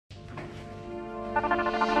Happy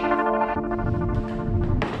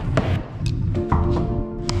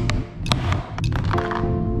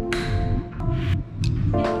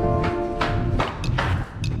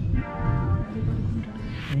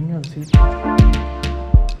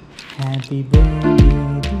birthday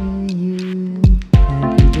to you.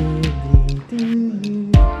 Happy birthday to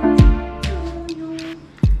you.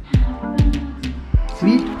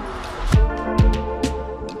 Sweet.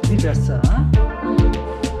 Sweet Rasa.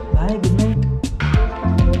 Bye, good night.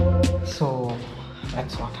 So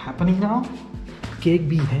that's what happening now. Cake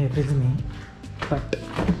bhi hai fridge mein, but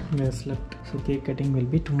we have slept. So cake cutting will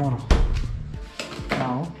be tomorrow.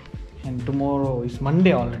 Now, and tomorrow is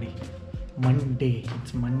Monday already. Monday,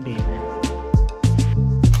 it's Monday.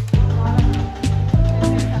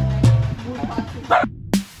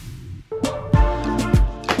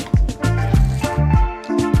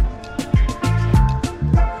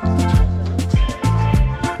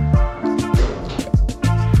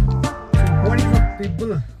 What is up,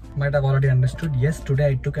 people? Might have already understood. Yes, today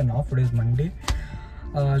I took an off. Today is Monday.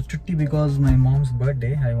 Chutti because my mom's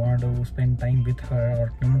birthday. I wanted to spend time with her,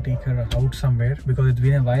 or take her out somewhere, because it's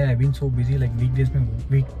been a while. I've been so busy, like weekdays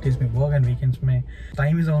me work, and weekends me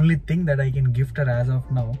time is the only thing that I can gift her as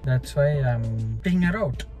of now. That's why I'm taking her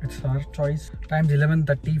out. It's her choice. Time's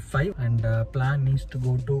 11:35 and plan is to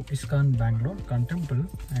go to ISKON Bangalore temple,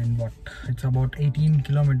 and what, it's about 18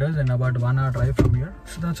 kilometers and about 1 hour drive from here.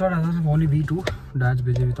 So that's what, as of only we two. Dad's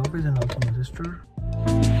busy with office and also my sister.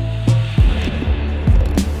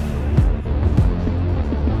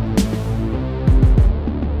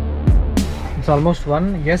 It's almost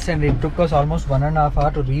 1, yes, and it took us almost 1.5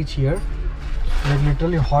 hours to reach here. Like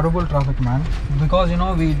literally horrible traffic, man. Because you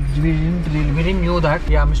know we didn't knew that.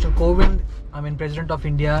 Yeah, Mr. Kovind, I mean President of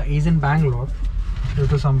India, is in Bangalore due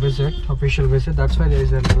to some visit, official visit. That's why there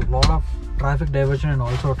is a lot of traffic diversion and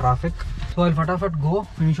also traffic. So I'll fatafat go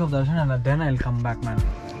finish off Dharshan and then I'll come back, man.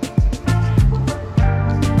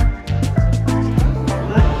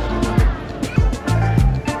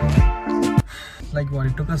 Like what,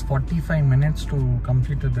 it took us 45 minutes to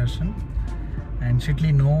complete the darshan, and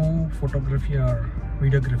strictly no photography or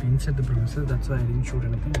videography inside the premises. That's why I didn't shoot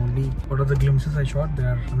anything. Only what are the glimpses I shot, they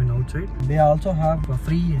are, I mean, outside. They also have a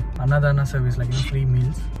free annadana service, like, you know, free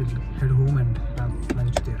meals. We'll head home and have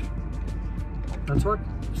lunch there. That's what.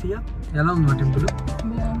 See ya. Ela undi temple.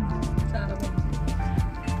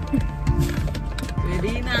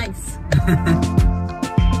 Very nice.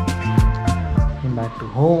 Came back to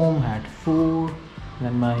home, had food,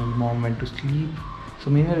 then my mom went to sleep. So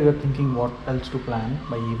meanwhile we were thinking what else to plan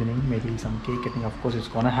by evening, maybe some cake cutting, of course it's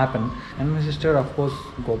gonna happen. And my sister of course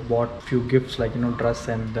bought few gifts, like, you know, dress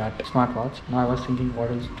and that smartwatch. Now I was thinking what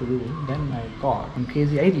else to do. Then I got a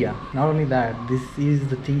crazy idea. Not only that, this is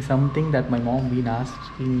the thing, something that my mom been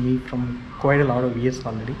asking me from quite a lot of years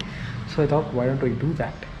already. So I thought, why don't I do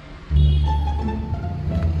that?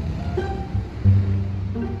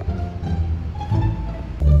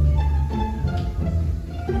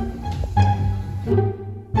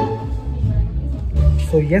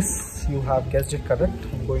 So yes, you have guessed it correct.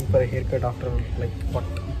 I'm going for a haircut after like what,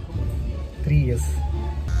 3 years.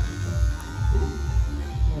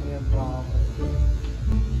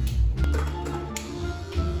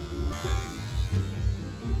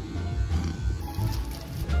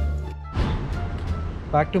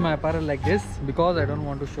 Back to my apparel like this because I don't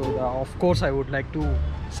want to show the. Of course, I would like to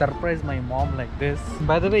surprise my mom like this.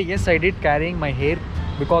 By the way, yes, I did carrying my hair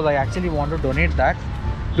because I actually want to donate that.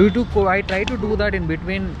 I tried to do that in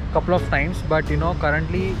between couple of times, but you know,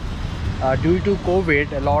 currently due to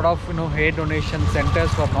COVID, a lot of, you know, hair donation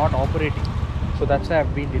centers were not operating, so that's why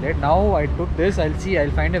I've been delayed. Now I took this. I'll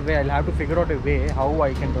find a way. I'll have to figure out a way how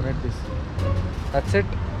I can donate this. That's it.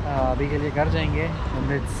 अभी के लिए घर जाएंगे, and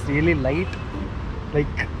it's really light.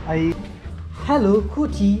 Like hello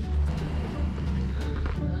Kochi.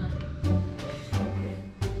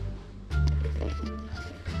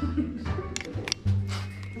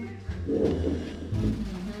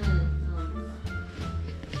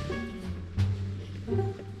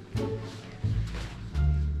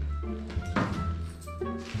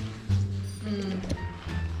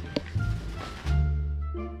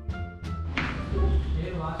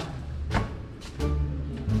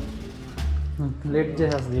 Late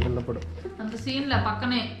చేసేస్తుంది పిల్లప్పుడు అంత scene లా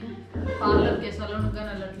పక్కనే parlour కే saloon గా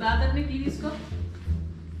నల్లట్లా రాదర్ని tea తీసుకో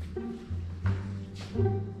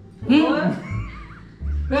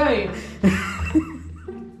ఏయ్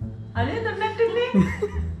అదే తన్నట్టుంది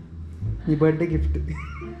ఈ బర్త్డే గిఫ్ట్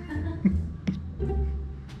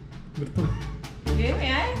గుర్తు ఏమి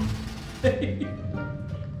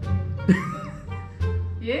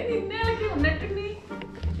ఏ నిన్నేలకి ఉన్నట్టుంది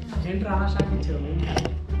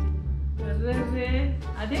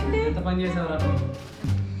అదేంటి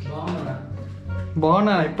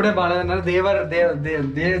బాగున్నా ఇప్పుడే బాగాలేదన్నారు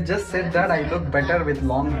they just said that I look better with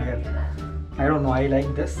long hair. I don't know, I like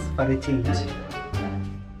this for a change.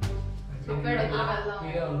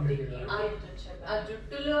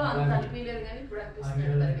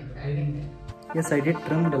 Yes, I did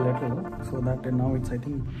trimmed a little, so that now it's I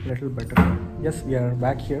think little better. Yes, we are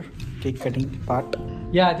back here, cake cutting part.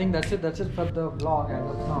 Yeah, I think that's it for the vlog. As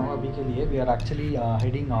of now, abhi ke liye we are actually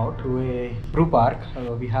heading out to a brew park.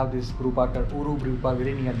 We have this brew park at Uru Brew Park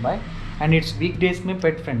very nearby, and it's weekdays mein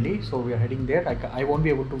pet friendly, so we are heading there. I won't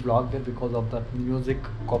be able to vlog there because of the music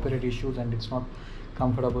copyright issues, and it's not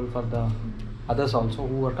comfortable for the others also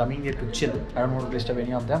who are coming here to chill. I don't want to disturb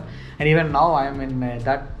any of them, and even now I am in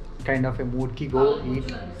that kind of a mood ki go eat,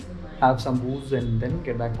 have some booze and then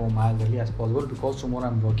get back home as early as possible because tomorrow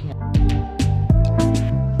I'm working.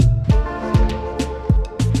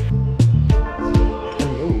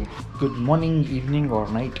 Hello, good morning, evening or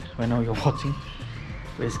night whenever you're watching.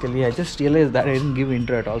 Basically I just realized that I didn't give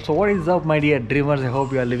intro at all. So what is up my dear dreamers? I hope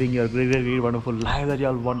you are living your great wonderful life that you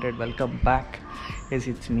all wanted. Welcome back. Yes,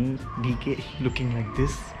 it's me, DK, looking like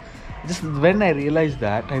this. Just when I realized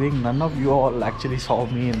that, I think none of you all actually saw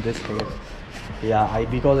me in this hair. Yeah,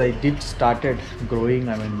 because I did started growing.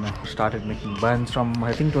 I mean, started making buns from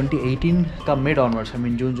I think 2018 come mid onwards. I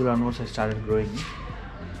mean June, July onwards I started growing.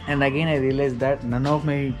 And again I realized that none of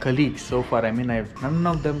my colleagues so far, I mean none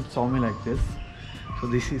of them saw me like this. So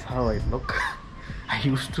this is how I look. I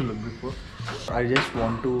used to look before. I just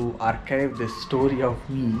want to archive this story of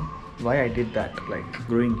me, why I did that, like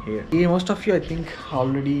growing hair. Most of you I think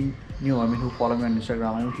already knew, I mean who follow me on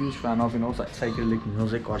Instagram. I'm a huge fan of psychedelic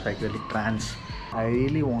music or psychedelic trance. I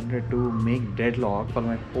really wanted to make dreadlock for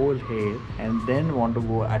my whole hair and then want to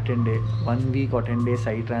go attend a 1 week or 10 day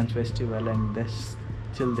psy trance festival and just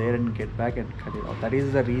chill there and get back and cut it off. That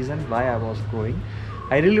is the reason why I was growing.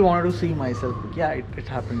 I really wanted to see myself. Yeah, it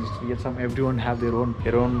happens. Everyone have their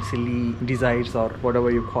own silly desires or whatever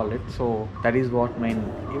you call it. So that is what mine.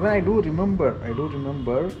 Even I do remember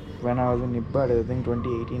when I was in Nibbad, I think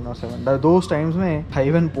 2018 or 7. Those times I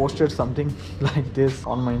even posted something like this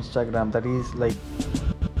on my Instagram. That is like.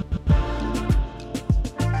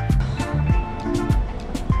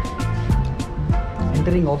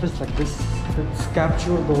 Entering office like this, let's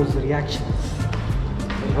capture those reactions.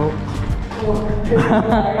 I hope.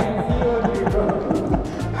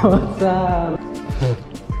 What's up?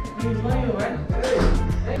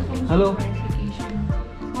 Hello.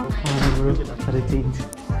 Hare things.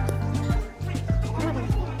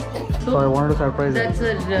 So I wanted to surprise you. That's a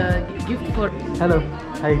gift for. Hello.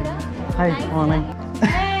 Hi. Hi. Morning.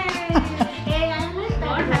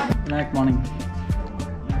 Night morning.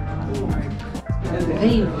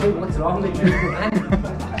 Hey, what's wrong with you?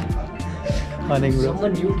 Morning, bro.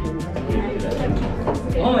 Someone new came.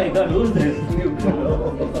 Oh my god, who's this?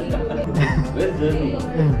 Where's Jeremy?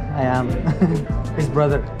 I am his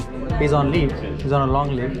brother. He's on leave. He's on a long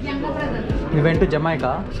leave. We went to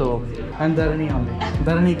Jamaica, so I'm Dharani only.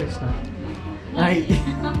 Dharani Krishna. Hi.